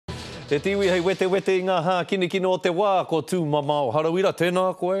Te tiwi hei wetewete i ngā hākinakina o te wā, ko Tumamao Harawira. Tēnā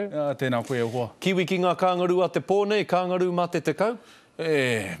koe? Tēnā koe hoa. Kiwi ki ngā kāngaru a te pōne, kāngaru mā te tekau?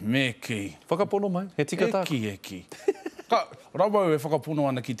 Me ki. Whakapono mai, he tika tāku. Eki. Rawau e whakapono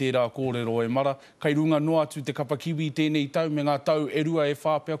ana ki tērā kōrero e mara. Kei runga noa atu te kapa kiwi tēnei tau, me ngā tau e rua e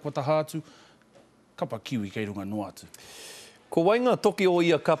whāpea kua taha atu. Kapa kiwi kei runga noa atu. Ko wainga toki o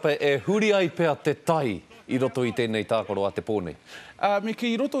ia kapa e huri ai pea te tai i roto i tēnei tākoro a te pōne? Me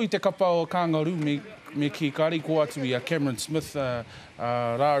ki roto i te kapa o kāngaru, me ki kāri ko atu i a Cameron Smith,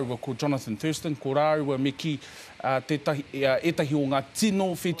 rāua ko Jonathan Thurston, ko rāua me ki etahi o ngā tino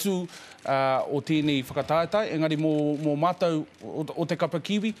whetū o tēnei whakataetai, engari mō mātou o te kapa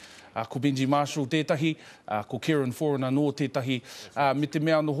kiwi, ko Benji Marshall tētahi, ko Kieran Foreigner no tētahi, me te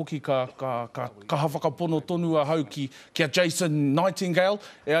mea no hoki ka hawhakapono tonu a hau ki a Jason Nightingale,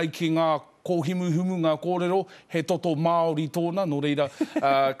 e ai ki ngā ko himu ngā kōrero, he toto Māori tōna, no reira,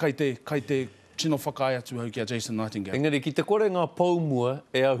 kai te tino whakae atu hau ki a Jason Nightingale. Engari, ki te kore ngā paumua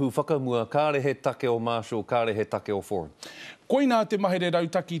e ahu whakamua, kāre he take o Marshall, kāre he take o Foreign. Koina te mahere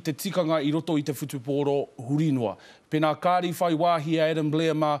rautaki te tikanga i roto i te whutupōro hurinoa. Pēnā kāri whai wāhi a Adam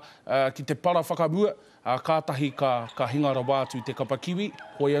Blair mā ki te para whakamua, kātahi ka hingara wātu te kapa kiwi,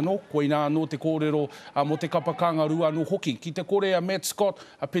 hoi anō, koina anō te kōrero mo te kapa kāngaru anō hoki. Ki te kore a Matt Scott,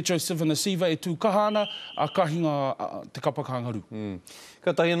 a Petro Sivanasiva e tū kahana, ka hinga te kapa kāngaru.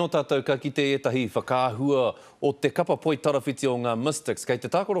 Ka tahi anō tātou ka ki te etahi whakāhua o te kapa poi tarawhiti o ngā Mystics, kei te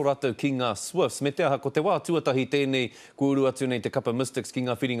tākoro rātou ki ngā Swifts, me te aha ko te wā tuatahi tēnei kuru atu nei te kapa Mystics ki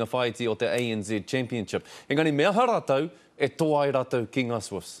ngā whiringa whaiti o te ANZ Championship. Engari, mea ha rātou e toa ai rātou ki ngā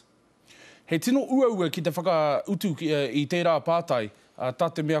Swifts? He tino ua ki te whakautu i tērā pātai, tā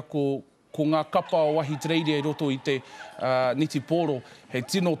te mea ko ngā kapa o wahi treire e roto i te niti pōro. He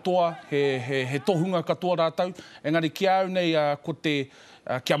tino toa, he tohunga katoa rātau. Engari ki au nei ko te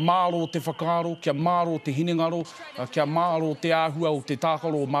kia māro te whakaaro, kia māro te hinengaro, kia māro te āhua o te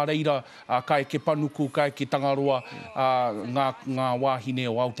tākaro o Mareira, kai ke panuku, kai ke tangaroa, ngā wāhine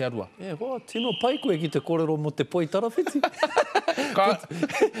o Aotearoa. Tino pai koe ki te kōrero mo te poi tarawhiti.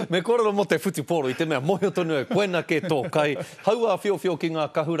 Me kōrero mo te whutupōro i te mea mohi o tonu e koena ke tō kai. Haua whiowhio ki ngā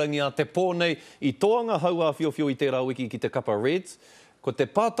kahurangi a te pōnei, i toanga haua whiowhio i tērā wiki ki te kapa Reds. Ko te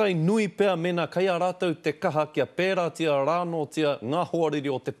pātai nui pea mena kai a rātou te kaha kia pēratia, rānotia, ngā hoariri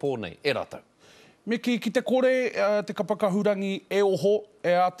o te pōnei, e rātou. Me ki te kore, te kapakahurangi e oho,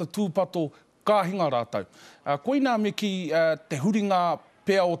 e ata tūpato ka hinga rātou. Koina me ki te huringa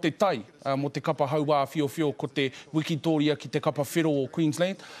pea o te tai, mo te kapa haua whiowhio ko te Wikitoria ki te kapa whero o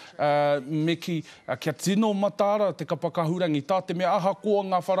Queensland. Me ki kia tino matara te kapa kahurangi, tā te mea aha koa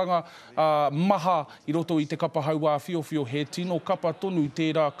ngā wharanga maha i roto i te kapa haua whiowhio, he tino kapa tonu i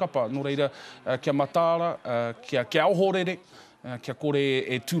tērā kapa. Nō reira, kia matara, kia ohorere, kia kore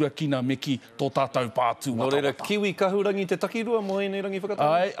e turakina me ki tō tātou pātū. Nō reira, kiwi kahurangi te takirua mo hei rangi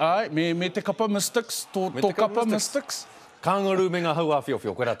whakatau? Ai, me te kapa Mystics, tō kapa Mystics. Kāngaru me ngā haua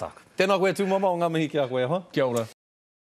whiowhio, koe rā tāku. Tēnā koe Tumamao, ngā mihi ki a koe, ha? Kia ora.